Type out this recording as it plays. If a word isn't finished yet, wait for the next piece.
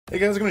Hey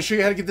guys, I'm going to show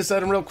you how to get this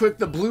item real quick.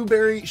 The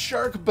Blueberry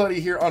Shark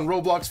Buddy here on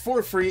Roblox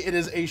for free. It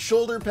is a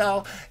shoulder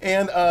pal,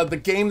 and the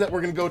game that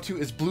we're going to go to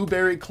is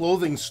Blueberry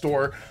Clothing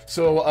Store.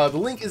 So the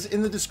link is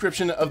in the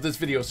description of this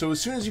video. So as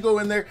soon as you go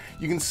in there,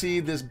 you can see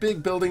this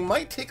big building.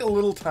 Might take a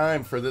little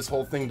time for this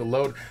whole thing to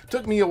load.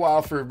 Took me a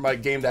while for my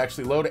game to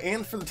actually load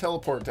and for the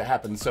teleport to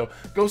happen. So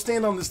go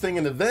stand on this thing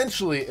and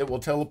eventually it will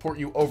teleport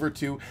you over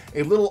to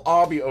a little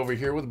obby over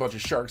here with a bunch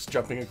of sharks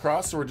jumping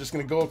across. So we're just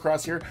going to go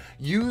across here,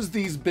 use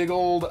these big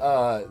old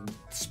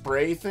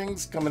spray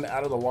things coming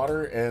out of the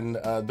water, and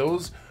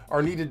those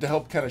are needed to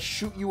help kind of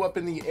shoot you up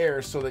in the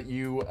air so that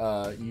you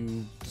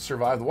you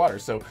survive the water.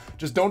 So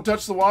just don't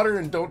touch the water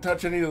and don't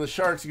touch any of the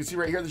sharks. You can see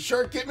right here the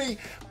shark hit me,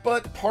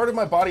 but part of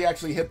my body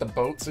actually hit the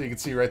boat. So you can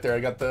see right there I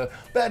got the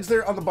badge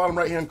there on the bottom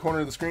right hand corner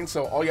of the screen.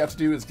 So all you have to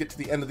do is get to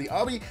the end of the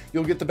obby,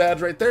 you'll get the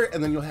badge right there,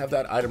 and then you'll have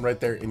that item right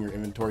there in your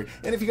inventory.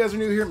 And if you guys are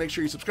new here, make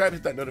sure you subscribe,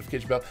 hit that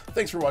notification bell.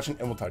 Thanks for watching,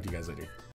 and we'll talk to you guys later.